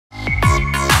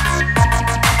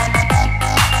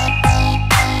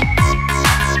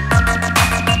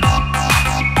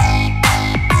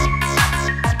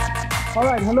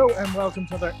right, hello and welcome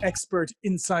to another Expert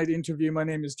Inside interview. My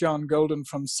name is John Golden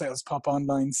from SalesPOP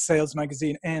Online, Sales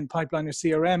Magazine and Pipeliner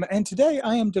CRM. And today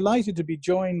I am delighted to be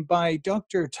joined by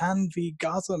Dr. Tanvi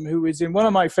Gautam, who is in one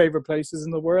of my favorite places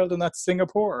in the world, and that's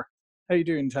Singapore. How are you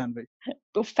doing, Tanvi?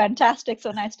 Oh, fantastic.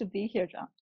 So nice to be here, John.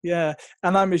 Yeah,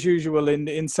 and I'm as usual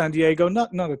in San Diego,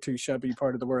 not a too shabby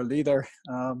part of the world either,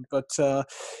 but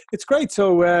it's great.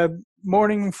 So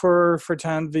morning for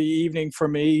Tanvi, evening for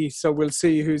me. So we'll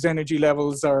see whose energy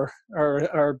levels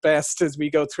are best as we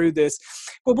go through this.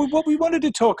 But what we wanted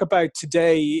to talk about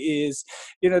today is,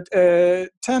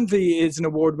 Tanvi is an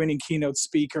award-winning keynote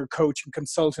speaker, coach, and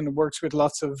consultant, and works with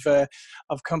lots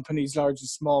of companies, large and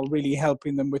small, really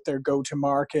helping them with their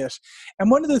go-to-market. And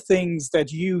one of the things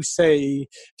that you say,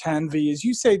 Tanvi, is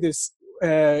you say this,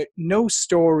 no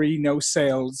story, no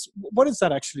sales. What does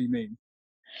that actually mean?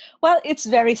 Well, it's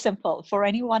very simple for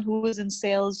anyone who is in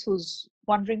sales who's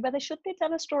wondering whether should they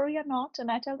tell a story or not. And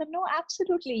I tell them, no,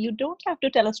 absolutely. You don't have to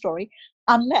tell a story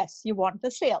unless you want the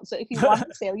sale. So if you want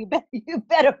the sale, you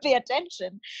better pay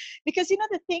attention. Because,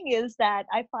 the thing is that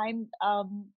I find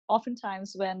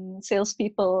oftentimes when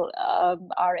salespeople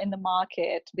are in the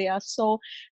market, they are so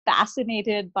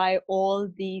fascinated by all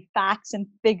the facts and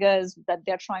figures that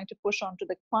they're trying to push onto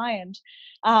the client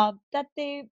that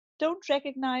they don't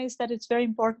recognize that it's very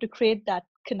important to create that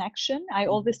connection. I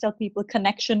always tell people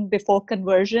connection before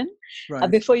conversion. Right.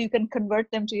 Before you can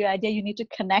convert them to your idea, you need to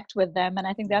connect with them. And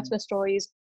I think that's where stories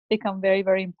become very,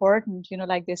 very important.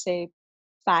 Like they say,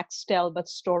 facts tell, but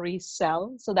stories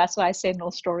sell. So that's why I say no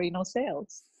story, no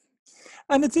sales.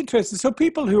 And it's interesting. So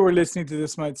people who are listening to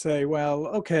this might say, well,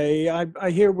 okay, I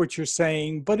hear what you're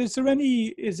saying, but is there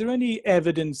any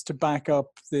evidence to back up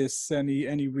this,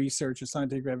 any research or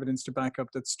scientific evidence to back up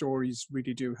that stories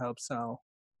really do help sell?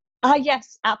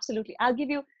 Yes, absolutely. I'll give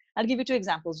you two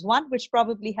examples. One, which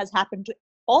probably has happened to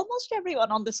almost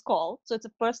everyone on this call. So it's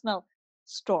a personal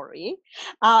story.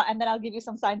 And then I'll give you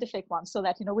some scientific ones so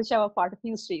that, whichever part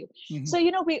appeals to you. Mm-hmm.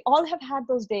 So, we all have had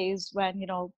those days when,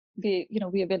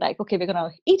 we've been like, okay, we're going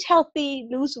to eat healthy,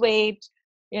 lose weight,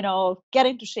 get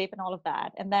into shape and all of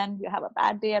that. And then you have a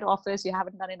bad day at office, you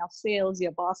haven't done enough sales,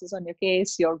 your boss is on your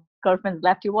case, your girlfriend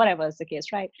left you, whatever is the case,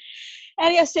 right?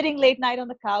 And you're sitting late night on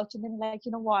the couch and then like,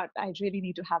 you know what, I really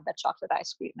need to have that chocolate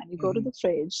ice cream. And you go to the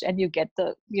fridge and you get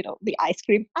the ice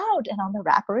cream out, and on the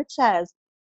wrapper it says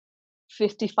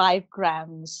 55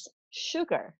 grams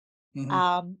sugar.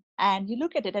 And you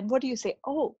look at it and what do you say?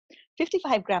 Oh,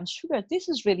 55 grams sugar, this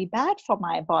is really bad for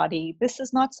my body. This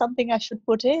is not something I should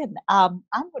put in. I'm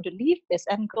going to leave this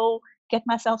and go get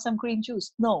myself some green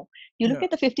juice. No, you look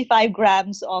at the 55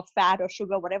 grams of fat or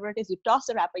sugar, whatever it is, you toss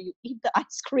the wrapper, you eat the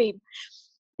ice cream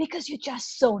because you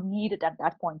just so need it at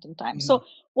that point in time. So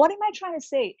what am I trying to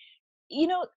say?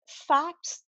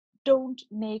 Facts don't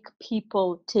make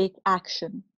people take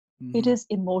action. It is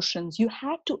emotions. You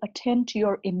had to attend to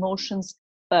your emotions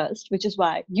first, which is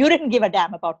why you didn't give a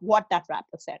damn about what that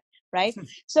wrapper said, right?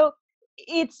 So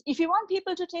if you want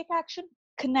people to take action,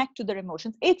 connect to their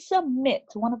emotions. It's a myth.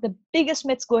 One of the biggest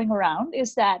myths going around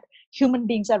is that human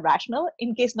beings are rational.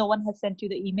 In case no one has sent you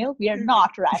the email, we are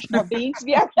not rational beings.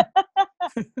 We are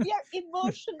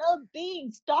emotional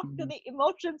beings. Talk to the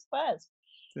emotions first.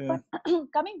 Yeah. But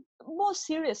coming more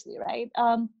seriously, right?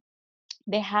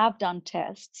 They have done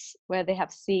tests where they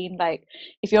have seen, like,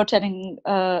 if you're telling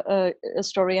a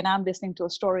story and I'm listening to a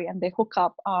story, and they hook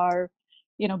up our,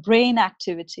 brain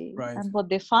activity. Right. And what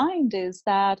they find is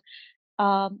that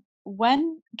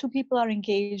when two people are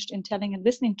engaged in telling and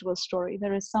listening to a story,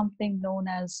 there is something known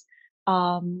as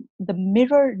the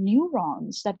mirror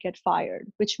neurons that get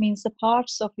fired, which means the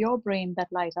parts of your brain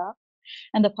that light up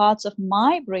and the parts of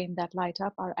my brain that light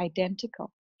up are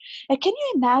identical. And can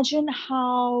you imagine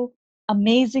how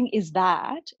amazing is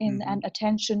that in an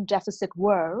attention deficit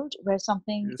world where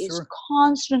something is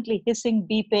constantly hissing,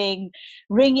 beeping,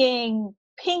 ringing,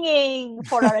 pinging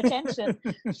for our attention?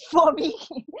 for me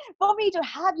to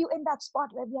have you in that spot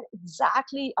where we are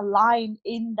exactly aligned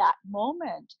in that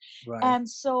moment. Right. And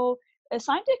so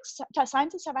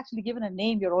scientists have actually given a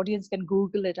name. Your audience can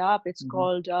Google it up. It's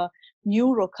called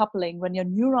neurocoupling, when your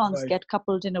neurons get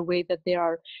coupled in a way that they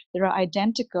are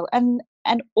identical. And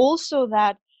also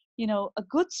that, a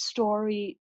good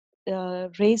story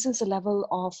raises a level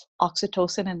of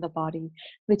oxytocin in the body,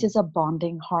 which is a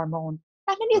bonding hormone.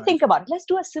 And when you think about it, let's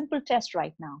do a simple test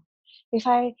right now. If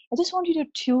I just want you to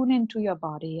tune into your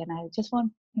body, and I just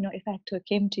want, if I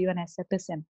came to you and I said,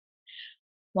 listen,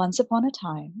 once upon a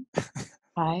time,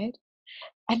 right?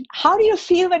 And how do you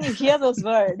feel when you hear those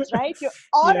words, right? You're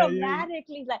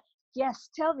automatically like, yes,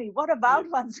 tell me, what about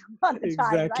once upon a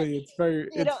time, right? Exactly.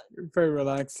 You know, It's very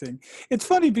relaxing. It's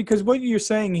funny because what you're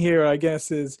saying here, I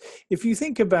guess, is if you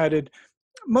think about it,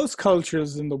 most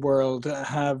cultures in the world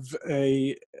have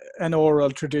an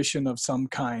oral tradition of some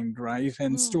kind, right?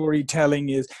 And mm, storytelling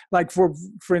is like, for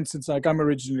instance, like I'm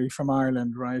originally from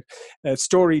Ireland, right?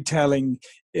 Storytelling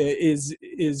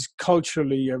is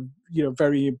culturally a,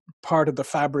 very part of the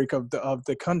fabric of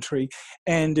the country.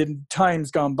 And in times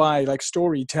gone by, like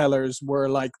storytellers were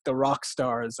like the rock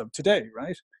stars of today,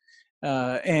 right?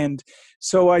 And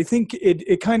so I think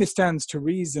it kind of stands to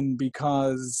reason,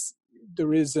 because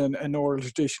there is an oral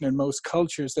tradition in most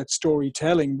cultures that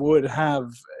storytelling would have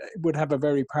a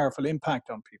very powerful impact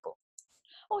on people.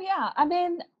 oh yeah, I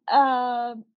mean,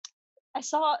 I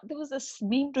saw there was this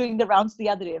meme doing the rounds the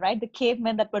other day, right? The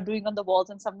cavemen that were doing on the walls,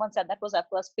 and someone said that was our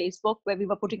first Facebook, where we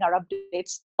were putting our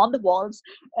updates on the walls,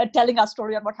 telling our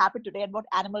story on what happened today and what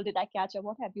animal did I catch or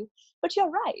what have you. But you're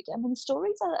right. I mean,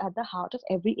 stories are at the heart of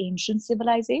every ancient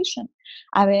civilization.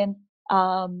 I mean,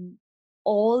 um,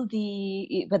 all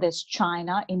the, whether it's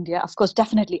China, India, of course,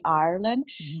 definitely Ireland,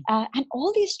 Mhm. and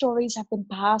all these stories have been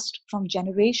passed from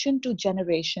generation to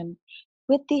generation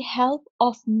with the help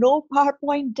of no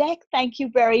PowerPoint deck. Thank you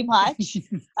very much.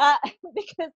 Uh,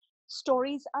 because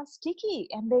stories are sticky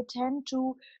and they tend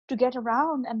to get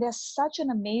around, and they're such an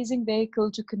amazing vehicle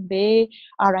to convey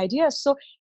our ideas. So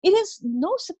it is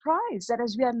no surprise that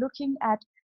as we are looking at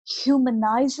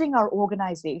humanizing our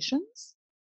organizations,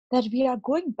 that we are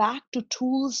going back to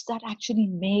tools that actually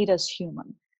made us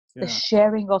human. The Yeah.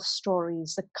 sharing of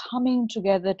stories, the coming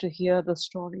together to hear the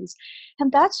stories. And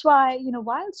that's why,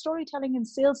 while storytelling in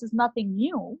sales is nothing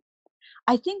new,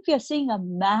 I think we are seeing a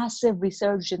massive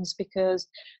resurgence because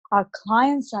our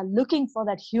clients are looking for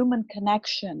that human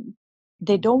connection.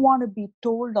 They don't want to be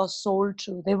told or sold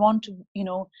to. They want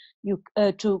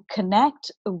to, to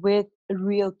connect with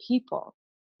real people.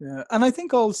 Yeah, and I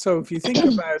think also if you think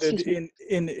about it Excuse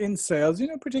me. in sales,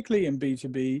 particularly in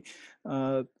B2B,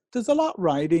 uh, there's a lot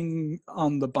riding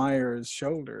on the buyer's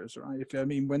shoulders, right? I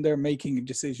mean, when they're making a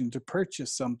decision to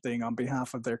purchase something on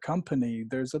behalf of their company,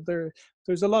 there's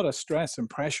a lot of stress and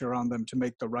pressure on them to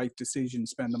make the right decision,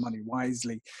 spend the money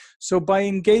wisely. So by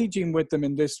engaging with them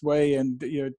in this way and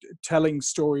telling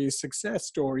stories, success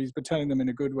stories, but telling them in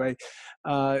a good way,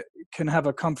 can have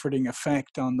a comforting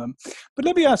effect on them. But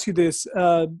let me ask you this: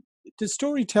 the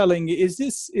storytelling, is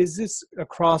this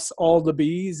across all the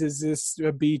Bs? Is this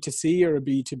a B2C or a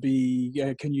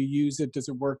B2B? Can you use it? Does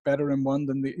it work better in one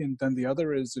than the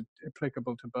other? Is it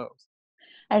applicable to both?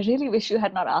 I really wish you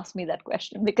had not asked me that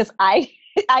question, because I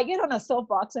I get on a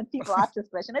soapbox when people ask this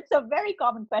question. It's a very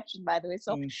common question, by the way.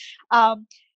 So, Mm, um,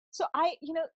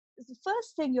 the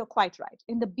first thing, you're quite right.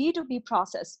 In the B2B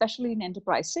process, especially in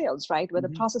enterprise sales, right, where the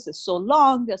mhm, process is so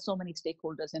long, there's so many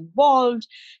stakeholders involved,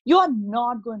 you are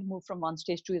not going to move from one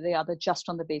stage to the other just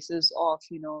on the basis of,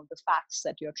 the facts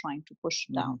that you're trying to push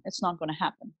mhm, down. It's not going to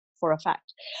happen for a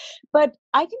fact. But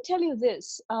I can tell you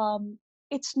this,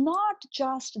 it's not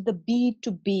just the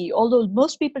B2B, although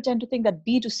most people tend to think that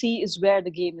B2C is where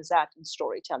the game is at in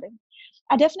storytelling.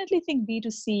 I definitely think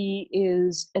B2C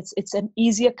it's an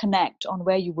easier connect on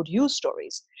where you would use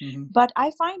stories. mhm, But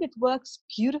I find it works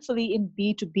beautifully in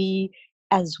B2B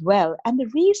as well. And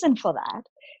the reason for that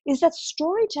is that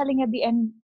storytelling at the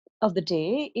end of the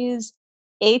day is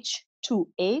H to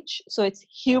H. So it's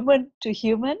human to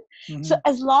human. So mhm.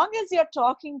 as long as you're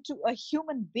talking to a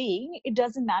human being, it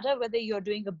doesn't matter whether you're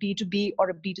doing a B2B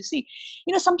or a B2C.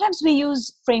 Sometimes we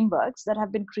use frameworks that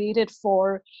have been created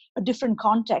for a different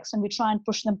context, and we try and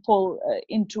push them pull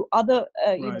into other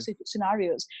Right.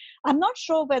 scenarios. I'm not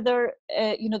sure whether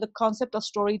the concept of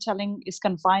storytelling is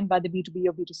confined by the B2B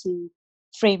or B2C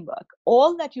framework.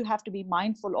 All that you have to be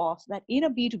mindful of, that in a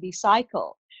B2B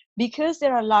cycle, because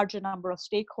there are a larger number of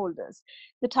stakeholders,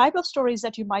 the type of stories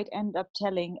that you might end up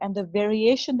telling and the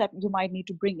variation that you might need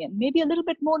to bring in may be a little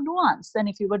bit more nuanced than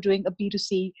if you were doing a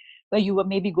B2C, where you were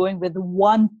maybe going with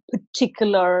one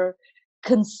particular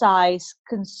concise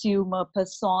consumer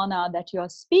persona that you're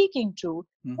speaking to.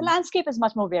 The Mhm. landscape is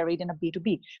much more varied in a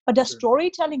B2B. But does Sure.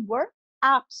 storytelling work?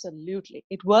 Absolutely.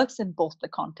 It works in both the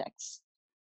contexts.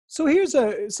 So here's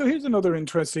another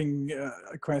interesting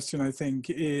question. I think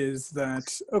is that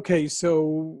okay?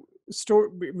 So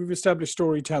we've established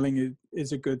storytelling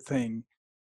is a good thing.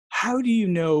 How do you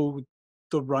know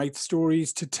the right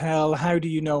stories to tell? How do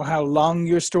you know how long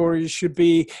your stories should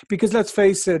be? Because let's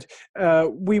face it,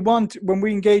 when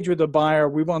we engage with a buyer,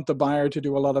 we want the buyer to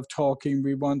do a lot of talking.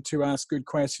 We want to ask good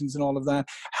questions and all of that.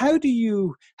 How do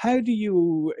you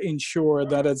ensure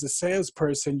that as a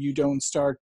salesperson you don't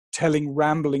start telling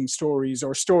rambling stories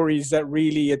or stories that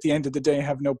really at the end of the day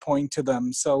have no point to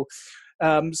them. So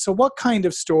so what kind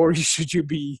of stories should you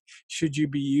be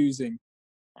using?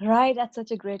 Right, that's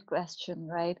such a great question,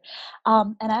 right?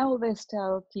 And I always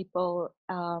tell people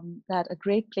that a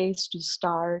great place to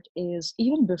start is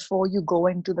even before you go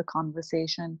into the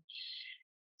conversation,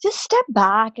 just step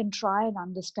back and try and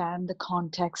understand the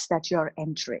context that you're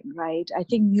entering, right? I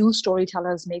think new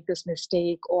storytellers make this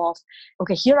mistake of,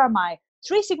 okay, here are my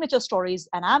three signature stories,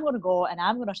 and I'm going to go and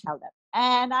I'm going to tell them.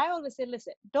 And I always say,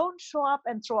 listen, don't show up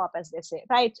and throw up, as they say,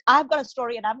 right? I've got a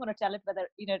story and I'm going to tell it whether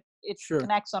it Sure.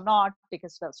 connects or not,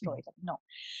 because well, storytelling. No.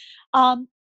 Um,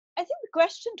 I think the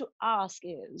question to ask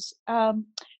is,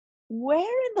 where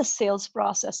in the sales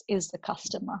process is the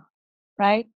customer,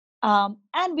 right?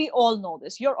 And we all know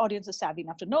this. Your audience is savvy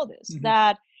enough to know this, Mm-hmm.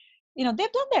 that they've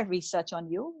done their research on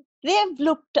you. They've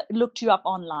looked you up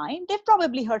online. They've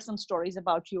probably heard some stories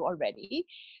about you already.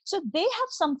 So they have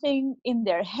something in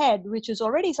their head, which is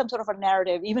already some sort of a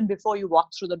narrative, even before you walk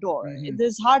through the door. Mm-hmm.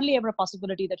 There's hardly ever a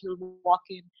possibility that you'll walk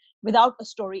in without a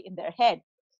story in their head.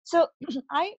 So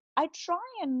I try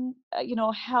and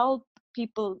help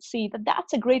people see that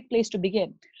that's a great place to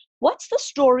begin. What's the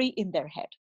story in their head?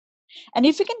 And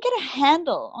if you can get a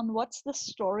handle on what's the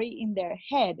story in their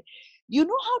head, you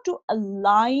know how to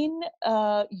align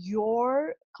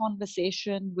your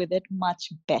conversation with it much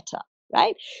better,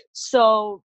 right?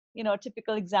 So, a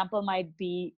typical example might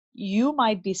be, you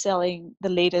might be selling the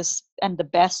latest and the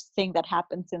best thing that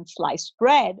happens in sliced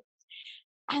bread.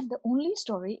 And the only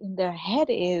story in their head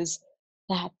is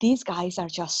that these guys are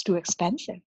just too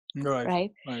expensive. Right.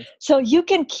 Right. Right. So you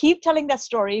can keep telling that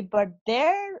story, but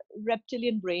their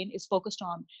reptilian brain is focused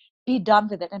on, be done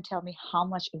with it and tell me, how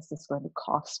much is this going to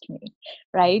cost me?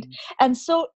 Right. Mm-hmm. And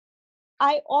so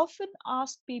I often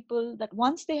ask people that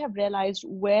once they have realized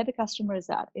where the customer is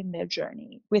at in their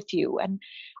journey with you, and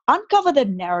uncover the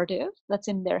narrative that's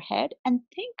in their head, and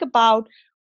think about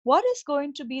what is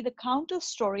going to be the counter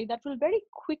story that will very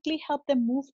quickly help them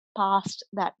move past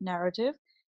that narrative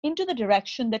into the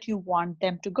direction that you want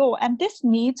them to go. And this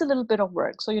needs a little bit of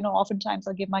work. So, oftentimes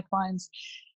I'll give my clients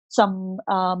some,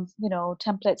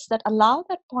 templates that allow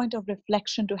that point of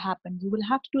reflection to happen. You will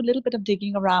have to do a little bit of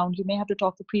digging around. You may have to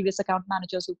talk to previous account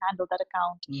managers who handled that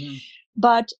account. Mm-hmm.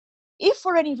 But if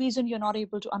for any reason you're not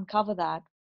able to uncover that,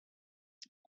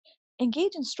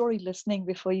 engage in story listening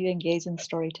before you engage in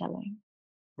storytelling.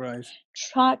 Right.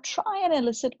 Try and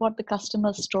elicit what the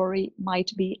customer's story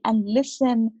might be, and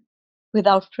listen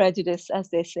without prejudice, as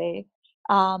they say,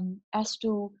 as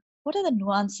to what are the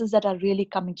nuances that are really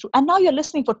coming through. And now you're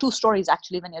listening for two stories,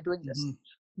 actually, when you're doing this. Mm-hmm.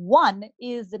 One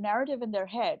is the narrative in their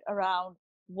head around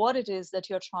what it is that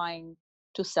you're trying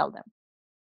to sell them.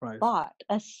 Right. But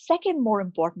a second more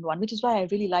important one, which is why I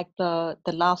really like the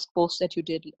last post that you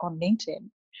did on LinkedIn,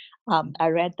 I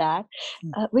read that,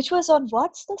 which was on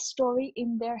what's the story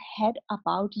in their head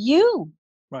about you,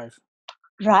 Right.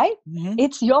 right? Mm-hmm.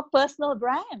 It's your personal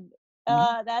brand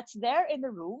Mm-hmm. that's there in the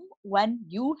room when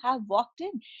you have walked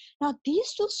in. Now,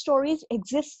 these two stories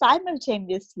exist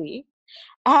simultaneously,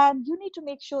 and you need to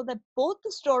make sure that both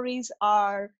the stories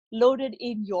are loaded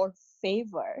in your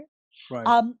favor.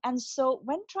 Right. And so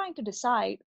when trying to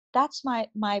decide, that's my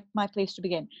place to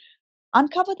begin.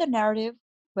 Uncover the narrative,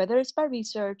 whether it's by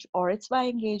research or it's by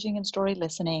engaging in story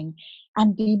listening,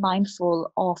 and be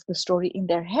mindful of the story in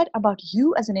their head about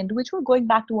you as an individual. Going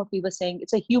back to what we were saying,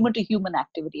 it's a human to human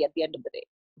activity at the end of the day.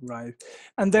 Right.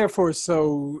 And therefore,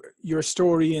 so your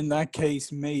story in that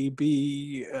case may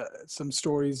be some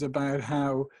stories about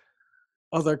how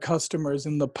other customers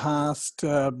in the past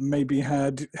maybe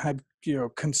had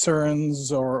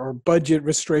concerns or budget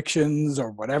restrictions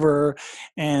or whatever,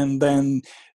 and then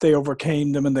they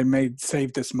overcame them and they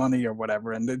saved this money or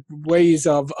whatever, and the ways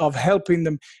of helping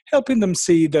them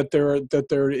see that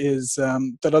there is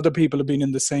that other people have been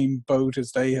in the same boat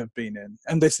as they have been in,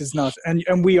 and this is not,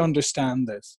 and we understand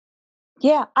this.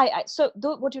 Yeah, so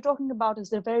what you're talking about is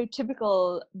the very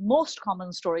typical, most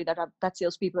common story that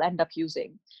salespeople end up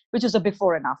using, which is a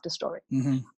before and after story.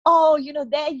 Mm-hmm. Oh,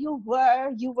 there you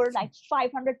were like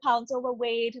 500 pounds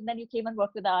overweight, and then you came and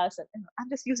worked with us. And I'm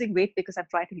just using weight because I'm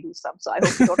trying to lose some, so I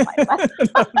hope you don't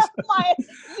mind.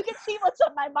 You can see what's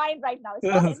on my mind right now.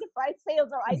 It's not enterprise sales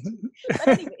or IT, but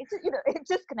anyway, it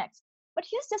just connects. But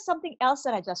here's just something else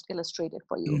that I just illustrated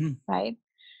for you, Mm-hmm. right?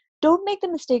 Don't make the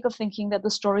mistake of thinking that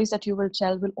the stories that you will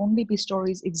tell will only be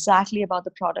stories exactly about the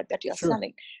product that you're Sure.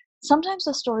 selling. Sometimes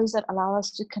the stories that allow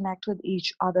us to connect with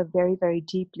each other very, very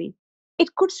deeply.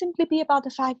 It could simply be about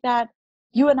the fact that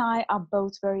you and I are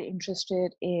both very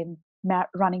interested in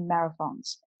running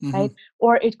marathons. Mm-hmm. right?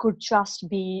 Or it could just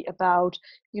be about,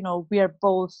 we are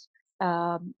both,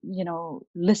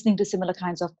 listening to similar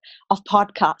kinds of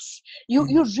podcasts.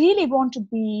 You really want to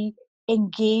be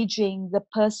engaging the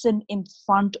person in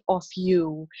front of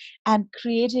you and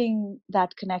creating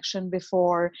that connection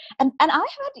before. And I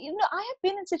have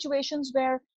been in situations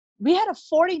where we had a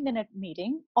 40-minute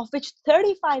meeting, of which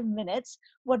 35 minutes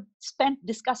were spent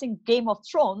discussing Game of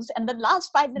Thrones, and the last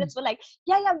 5 minutes were like,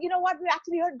 yeah, you know what, we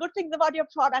actually heard good things about your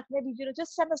product, maybe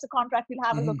just send us a contract, we'll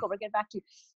have a look over, get back to you.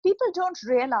 People don't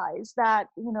realize that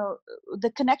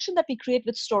the connection that we create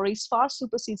with stories far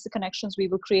supersedes the connections we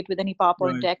will create with any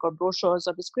PowerPoint Right. deck or brochures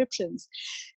or descriptions.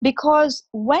 Because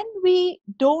when we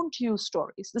don't use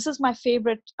stories, this is my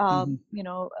favorite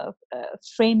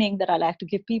framing that I like to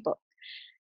give people,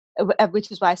 which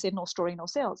is why I say no story, no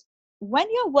sales. When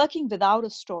you're working without a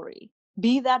story,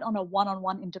 be that on a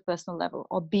one-on-one interpersonal level,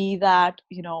 or be that,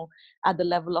 at the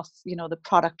level of, the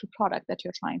product to product that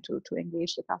you're trying to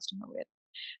engage the customer with.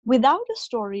 Without a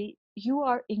story, you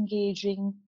are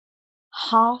engaging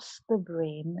half the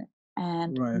brain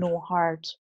and Right. no heart.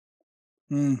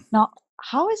 Mm. Now,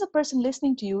 how is a person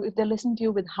listening to you if they're listening to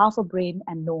you with half a brain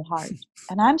and no heart?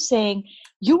 And I'm saying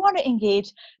you want to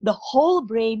engage the whole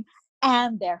brain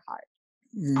and their heart.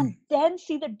 And then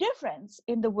see the difference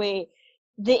in the way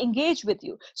they engage with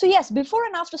you. So yes, before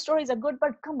and after stories are good,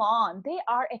 but come on, they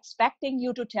are expecting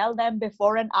you to tell them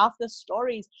before and after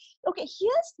stories. Okay,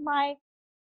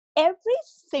 every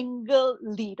single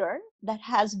leader that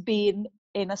has been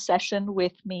in a session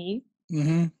with me,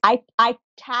 I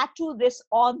tattoo this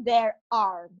on their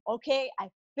arm. Okay, I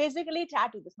physically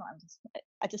tattoo this. No,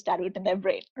 I just tattoo it in their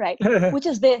brain, right? Which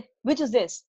is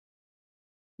this.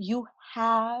 You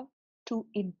have to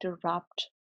interrupt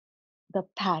the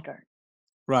pattern.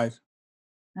 Right.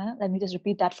 Let me just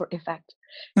repeat that for effect.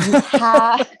 You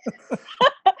have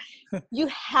you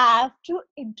have to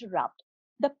interrupt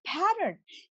the pattern.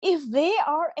 If they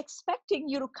are expecting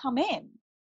you to come in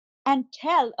and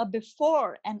tell a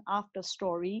before and after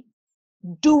story,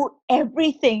 do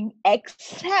everything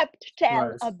except tell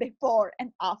Right. a before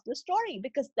and after story,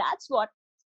 because that's what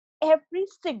every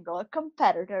single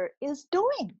competitor is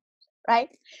doing,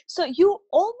 right? So you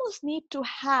almost need to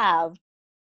have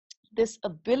this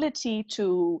ability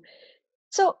to,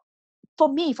 so for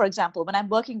me, for example, when I'm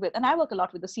working with, and I work a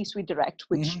lot with the C-suite direct,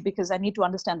 which because I need to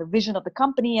understand the vision of the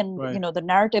company and Right. the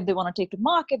narrative they want to take to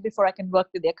market before I can work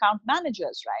with the account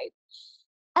managers, right?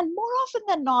 And more often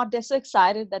than not, they're so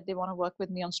excited that they want to work with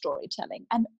me on storytelling.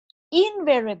 And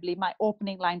invariably, my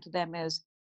opening line to them is,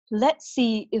 let's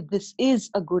see if this is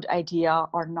a good idea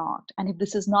or not. And if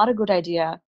this is not a good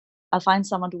idea, I'll find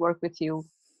someone to work with you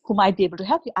who might be able to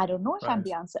help you. I don't know if I'm Right.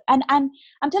 the answer. And I'm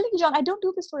telling you, John, I don't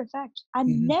do this for effect. I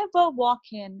never walk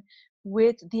in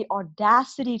with the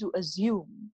audacity to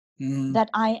assume that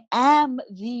I am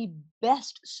the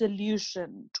best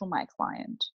solution to my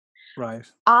client. Right.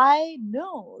 I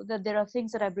know that there are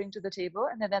things that I bring to the table,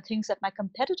 and then there are things that my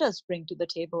competitors bring to the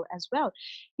table as well.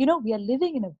 We are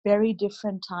living in a very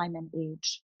different time and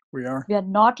age. We are. We are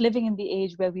not living in the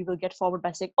age where we will get forward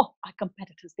by saying, oh, our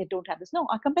competitors, they don't have this. No,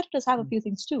 our competitors have a few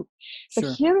things too. But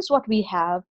Sure. here is what we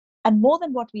have. And more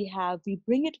than what we have, we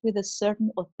bring it with a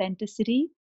certain authenticity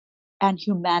and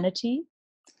humanity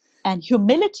and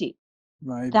humility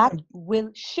Right. that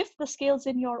will shift the scales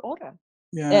in your order,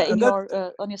 Yeah. in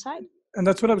your on your side. And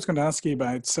that's what I was going to ask you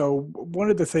about. So one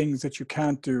of the things that you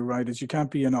can't do, right, is you can't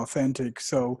be inauthentic.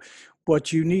 So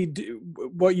what you need,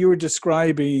 what you were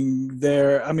describing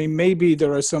there, I mean, maybe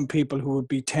there are some people who would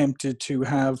be tempted to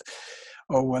have,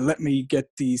 oh, well, let me get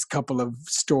these couple of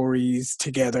stories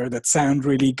together that sound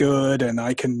really good and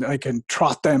I can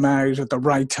trot them out at the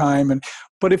right time.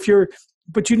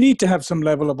 But you need to have some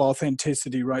level of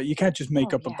authenticity, right? You can't just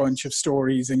make Oh, up a bunch of yes.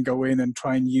 stories and go in and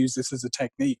try and use this as a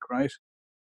technique, right?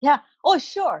 Yeah. Oh,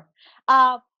 sure.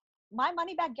 My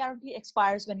money back guarantee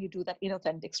expires when you do that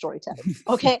inauthentic storytelling.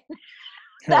 Okay.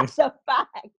 Right. That's a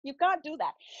fact. You can't do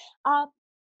that. And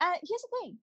here's the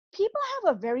thing, people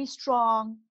have a very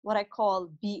strong, what I call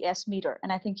BS meter.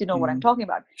 And I think you know what I'm talking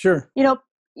about. Sure.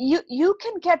 You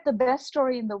can get the best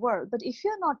story in the world, but if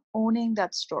you're not owning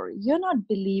that story, you're not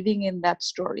believing in that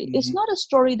story, it's not a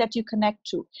story that you connect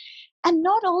to. And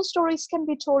not all stories can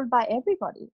be told by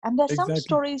everybody. And there's some Exactly.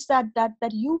 stories that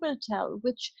you will tell,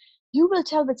 which you will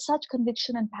tell with such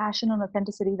conviction and passion and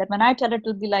authenticity that when I tell it,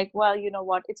 it'll be like, well, you know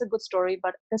what, it's a good story,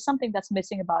 but there's something that's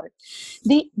missing about it.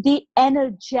 The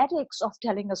energetics of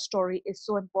telling a story is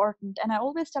so important. And I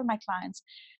always tell my clients,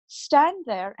 stand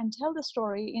there and tell the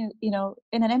story in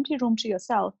an empty room to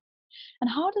yourself. And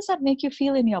how does that make you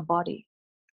feel in your body?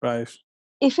 Right.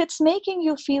 if it's making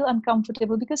you feel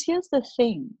uncomfortable, because here's the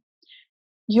thing,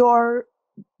 your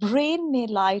brain may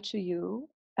lie to you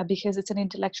because it's an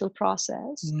intellectual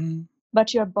process,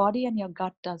 but your body and your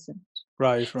gut doesn't.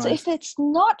 Right. So if it's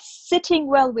not sitting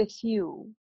well with you,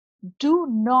 do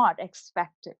not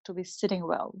expect it to be sitting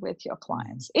well with your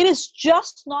clients. It is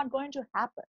just not going to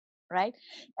happen, right?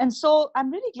 And so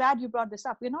I'm really glad you brought this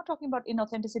up. We're not talking about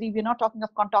inauthenticity. We're not talking of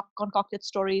concocted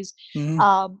stories.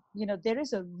 There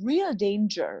is a real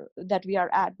danger that we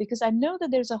are at, because I know that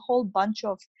there's a whole bunch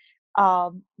of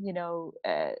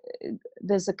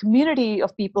there's a community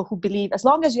of people who believe as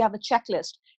long as you have a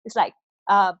checklist, it's like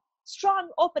strong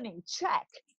opening, check.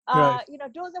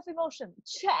 Dose of emotion,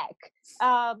 check.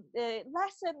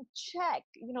 Lesson, check.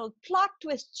 Plot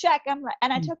twist, check. And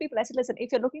I tell people, I said, listen,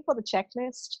 if you're looking for the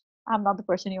checklist, I'm not the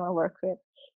person you want to work with.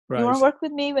 You want to work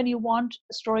with me when you want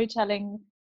storytelling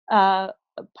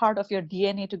part of your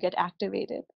DNA to get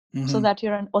activated, so that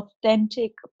you're an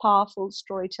authentic, powerful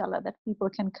storyteller that people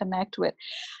can connect with.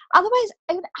 Otherwise,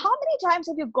 how many times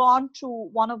have you gone to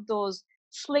one of those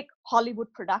slick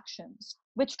Hollywood productions,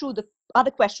 which to the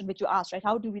other question which you asked, right?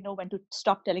 How do we know when to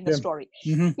stop telling a story?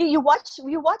 You watch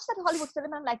that Hollywood film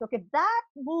and I'm like, okay, that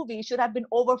movie should have been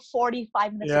over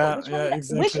 45 minutes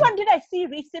ago. Which one did I see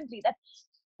recently?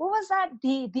 What was that?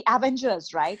 The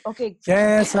Avengers, right? Okay.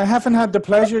 Yes, I haven't had the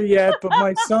pleasure yet, but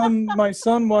my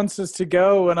son wants us to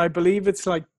go, and I believe it's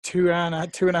like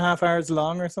 2.5 hours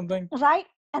long or something. Right.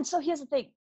 And so here's the thing.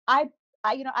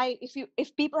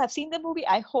 If people have seen the movie,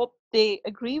 I hope they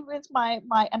agree with my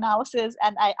analysis,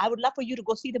 and I would love for you to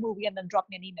go see the movie and then drop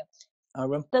me an email. I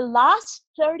will. The last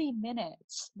 30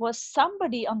 minutes was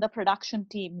somebody on the production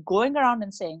team going around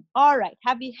and saying, all right,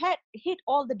 have we hit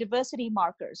all the diversity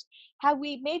markers? Have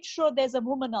we made sure there's a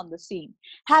woman on the scene?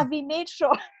 Have we made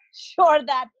sure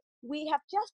that we have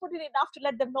just put in enough to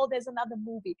let them know there's another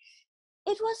movie?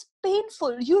 It was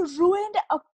painful. You ruined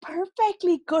a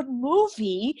perfectly good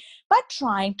movie by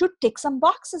trying to tick some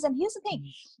boxes. And here's the thing.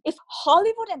 If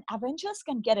Hollywood and Avengers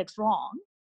can get it wrong,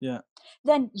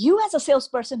 then you as a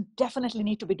salesperson definitely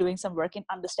need to be doing some work in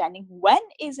understanding when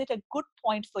is it a good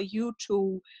point for you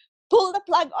to pull the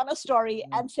plug on a story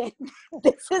and say,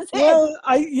 this is it. Well,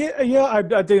 I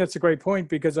think that's a great point,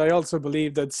 because I also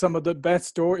believe that some of the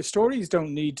best stories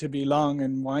don't need to be long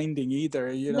and winding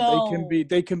either.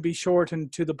 They can be short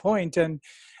and to the point, and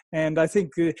I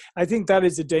think that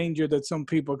is a danger that some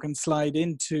people can slide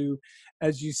into,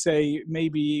 as you say,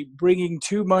 maybe bringing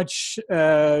too much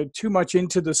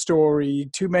into the story,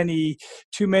 too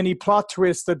many plot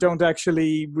twists that don't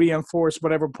actually reinforce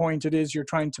whatever point it is you're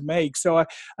trying to make. So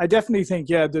I definitely think,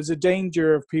 there's a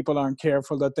danger if people aren't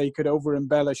careful that they could over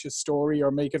embellish a story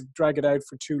or drag it out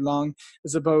for too long,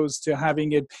 as opposed to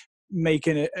having it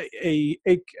making it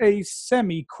a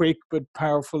semi-quick but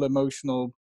powerful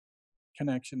emotional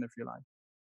connection, if you like.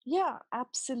 Yeah,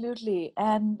 absolutely.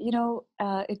 And,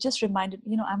 it just reminded,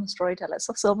 I'm a storyteller.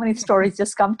 So many stories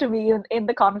just come to me in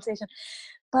the conversation.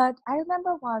 But I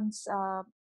remember once,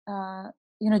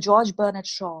 George Bernard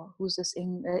Shaw, who's this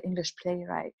English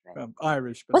playwright. Right?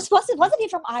 Irish. But wasn't he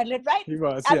from Ireland, right? He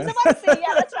was, I was about to say,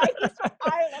 yeah, that's right. He's from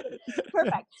Ireland.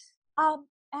 Perfect.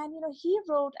 And, he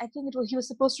wrote, I think he was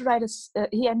supposed to write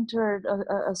he entered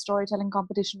a storytelling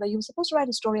competition where he was supposed to write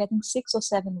a story, I think 6 or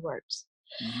 7 words.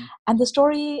 And the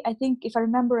story, I think, if I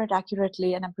remember it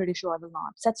accurately, and I'm pretty sure I will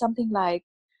not, said something like,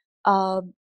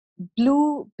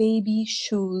 blue baby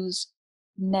shoes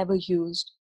never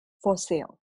used for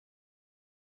sale.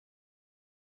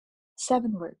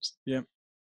 7 words. Yeah.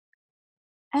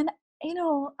 And,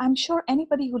 I'm sure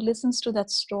anybody who listens to that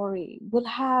story will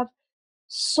have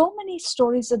so many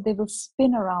stories that they will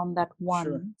spin around that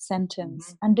one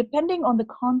sentence. And depending on the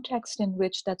context in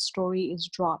which that story is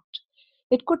dropped,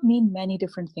 it could mean many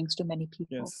different things to many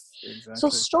people. Yes, exactly. So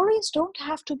stories don't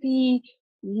have to be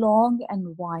long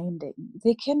and winding.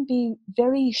 They can be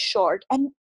very short,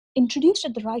 and introduced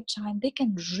at the right time, they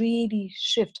can really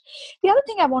shift. The other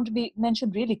thing I want to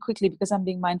mention really quickly, because I'm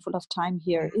being mindful of time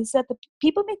here, is that the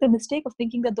people make the mistake of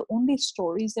thinking that the only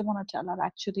stories they want to tell are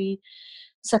actually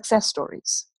success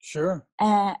stories. Sure.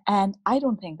 And I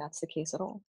don't think that's the case at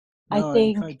all. No, I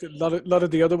think a lot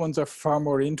of the other ones are far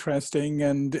more interesting,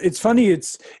 and it's funny.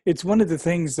 It's one of the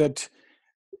things that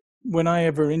when I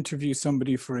ever interview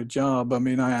somebody for a job, I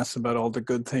mean, I ask about all the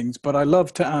good things, but I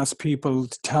love to ask people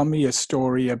to tell me a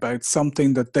story about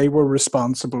something that they were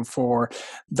responsible for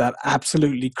that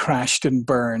absolutely crashed and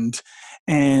burned,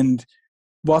 and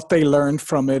what they learned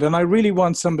from it. And I really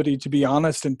want somebody to be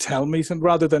honest and tell me something,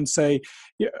 rather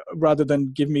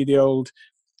than give me the old,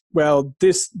 well,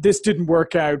 this didn't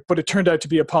work out, but it turned out to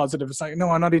be a positive. It's like, no,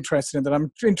 I'm not interested in that.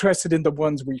 I'm interested in the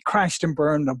ones where you crashed and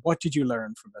burned, and what did you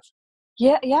learn from it?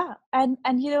 Yeah. And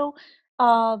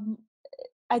um,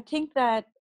 I think that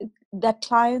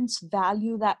clients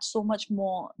value that so much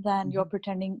more than you're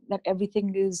pretending that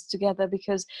everything is together,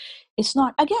 because it's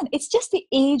not. Again, it's just the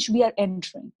age we are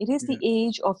entering. It is the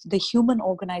age of the human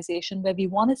organization, where we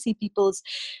want to see people's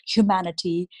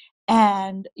humanity.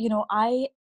 And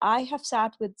I have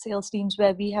sat with sales teams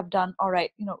where we have done, all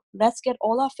right, let's get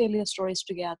all our failure stories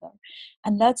together,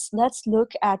 and let's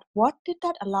look at what did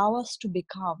that allow us to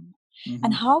become,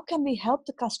 and how can we help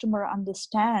the customer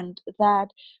understand that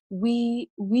we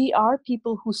are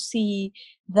people who see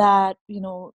that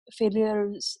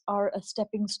failures are a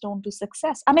stepping stone to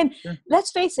success. I mean, Sure.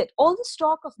 let's face it, all this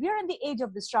talk of we're in the age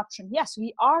of disruption. Yes,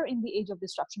 we are in the age of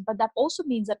disruption, but that also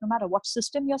means that no matter what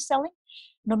system you're selling,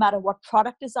 no matter what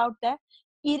product is out there,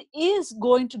 it is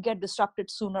going to get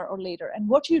disrupted sooner or later. And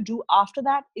what you do after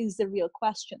that is the real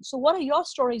question. So what are your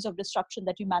stories of disruption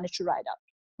that you managed to ride out,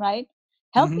 right?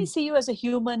 Help me see you as a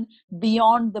human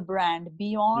beyond the brand,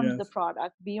 beyond the Yes.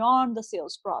 product, beyond the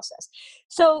sales process.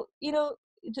 So,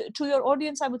 to your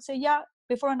audience, I would say, yeah,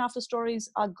 before and after stories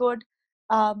are good.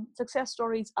 Success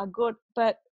stories are good,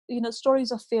 but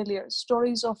stories of failure,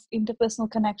 stories of interpersonal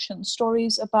connection,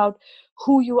 stories about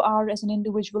who you are as an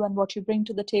individual and what you bring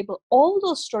to the table. All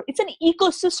those stories, it's an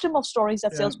ecosystem of stories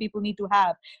that salespeople need to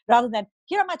have, rather than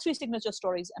here are my 3 signature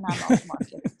stories and I'm out to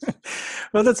market.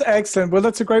 Well, that's excellent. Well,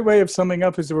 that's a great way of summing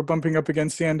up as we're bumping up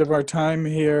against the end of our time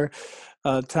here,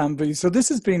 Tanvi. So this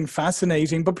has been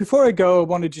fascinating. But before I go, I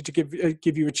wanted you to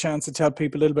give you a chance to tell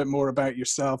people a little bit more about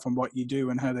yourself and what you do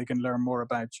and how they can learn more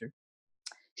about you.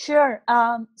 Sure.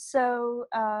 So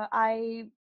I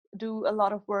do a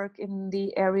lot of work in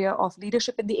the area of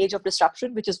leadership in the age of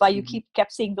disruption, which is why you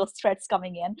kept seeing those threads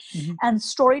coming in. And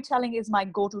storytelling is my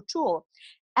go-to tool.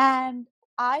 And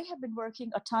I have been working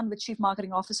a ton with chief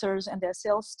marketing officers and their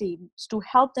sales teams to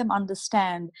help them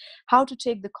understand how to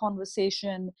take the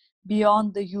conversation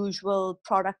beyond the usual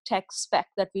product tech spec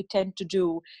that we tend to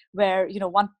do, where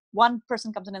one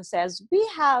person comes in and says, we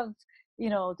have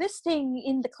this thing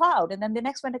in the cloud, and then the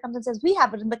next vendor comes and says, we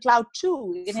have it in the cloud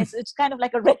too, and it's kind of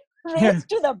like a race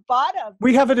to the bottom.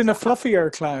 We have it in a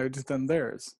fluffier cloud than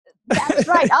theirs. That's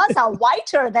right. Ours are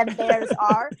whiter than theirs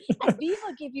are, and we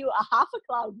will give you a half a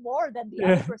cloud more than the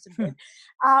other person did.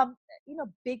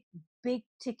 Big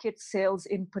ticket sales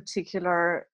in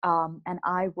particular, and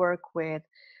I work with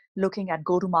looking at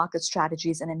go-to-market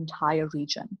strategies in an entire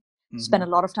region. Spend a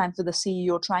lot of time with the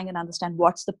CEO trying and understand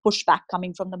what's the pushback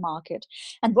coming from the market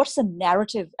and what's the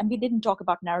narrative. And we didn't talk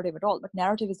about narrative at all, but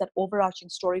narrative is that overarching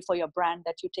story for your brand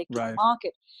that you take to the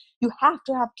market. You have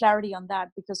to have clarity on that,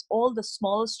 because all the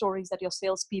smaller stories that your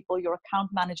salespeople, your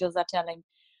account managers are telling,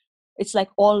 it's like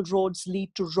all roads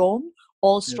lead to Rome.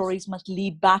 All stories must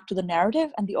lead back to the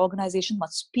narrative, and the organization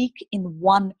must speak in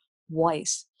one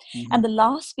voice. And the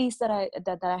last piece that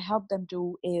I help them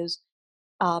do is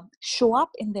show up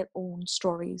in their own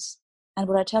stories. And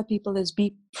what I tell people is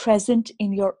be present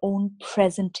in your own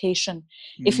presentation.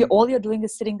 If all you're doing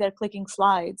is sitting there clicking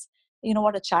slides, you know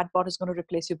what? A chatbot is going to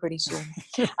replace you pretty soon.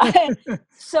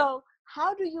 So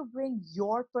how do you bring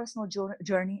your personal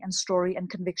journey and story and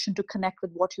conviction to connect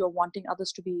with what you're wanting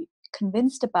others to be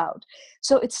convinced about?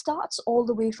 So it starts all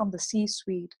the way from the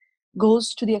C-suite,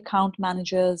 goes to the account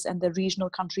managers and the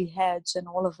regional country heads and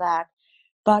all of that.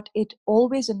 But it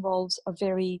always involves a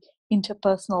very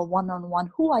interpersonal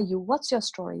one-on-one. Who are you? What's your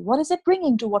story? What is it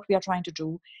bringing to what we are trying to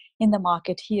do in the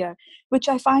market here? Which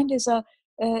I find is a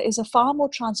far more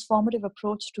transformative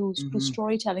approach to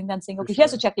storytelling than saying, okay,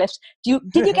 here's a checklist. Did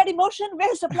you get emotion?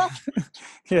 Where's the plot?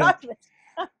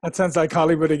 That sounds like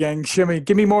Hollywood again. Shimmy,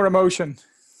 give me more emotion.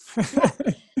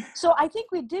 So I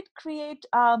think we did create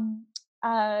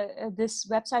this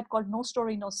website called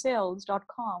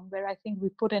nostorynосales.com, where I think we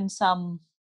put in some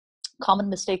common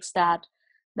mistakes that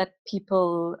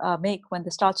people make when they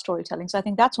start storytelling. So I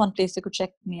think that's one place they could check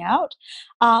me out.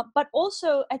 But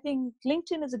also, I think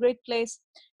LinkedIn is a great place.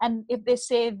 And if they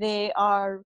say they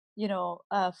are,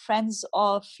 friends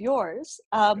of yours,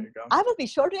 I will be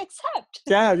sure to accept.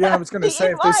 Yeah, I was going to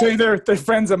say, if they say they're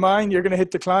friends of mine, you're going to hit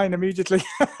decline immediately.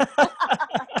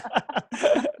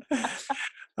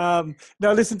 Now,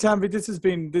 listen, Tanvi, this has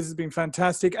been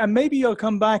fantastic, and maybe you'll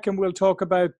come back and we'll talk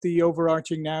about the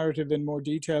overarching narrative in more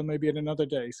detail, maybe at another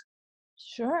date.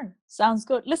 Sure, sounds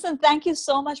good. Listen, thank you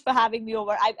so much for having me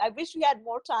over. I wish we had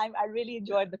more time. I really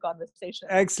enjoyed the conversation.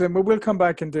 Excellent. Well, we'll come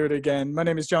back and do it again. My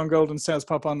name is John Golden,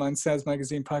 SalesPOP Online Sales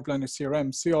Magazine, Pipeline of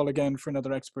CRM. See you all again for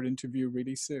another expert interview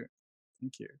really soon.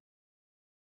 Thank you.